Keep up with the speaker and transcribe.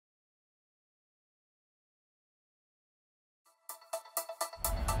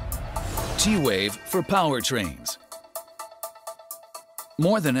TEEWAVE for powertrains.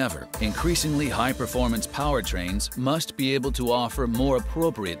 More than ever, increasingly high-performance powertrains must be able to offer more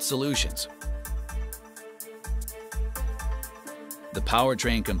appropriate solutions. The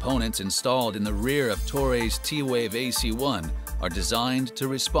powertrain components installed in the rear of Toray's TEEWAVE AC1 are designed to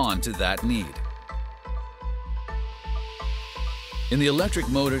respond to that need. In the electric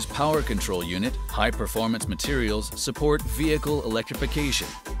motor's power control unit, high-performance materials support vehicle electrification.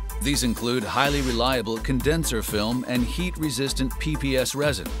 These include highly reliable condenser film and heat-resistant PPS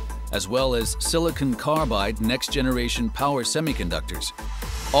resin, as well as silicon carbide next-generation power semiconductors,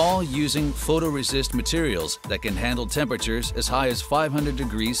 all using photoresist materials that can handle temperatures as high as 500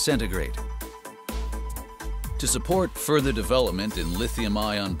 degrees centigrade. To support further development in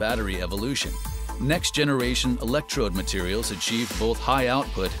lithium-ion battery evolution, next-generation electrode materials achieve both high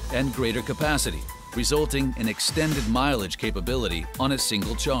output and greater capacity, resulting in extended mileage capability on a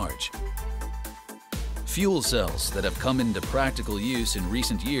single charge. Fuel cells that have come into practical use in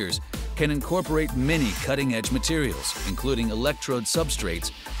recent years can incorporate many cutting-edge materials, including electrode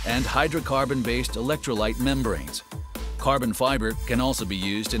substrates and hydrocarbon-based electrolyte membranes. Carbon fiber can also be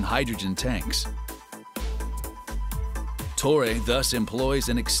used in hydrogen tanks. Toray thus employs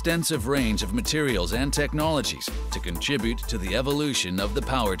an extensive range of materials and technologies to contribute to the evolution of the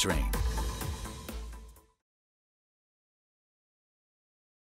powertrain.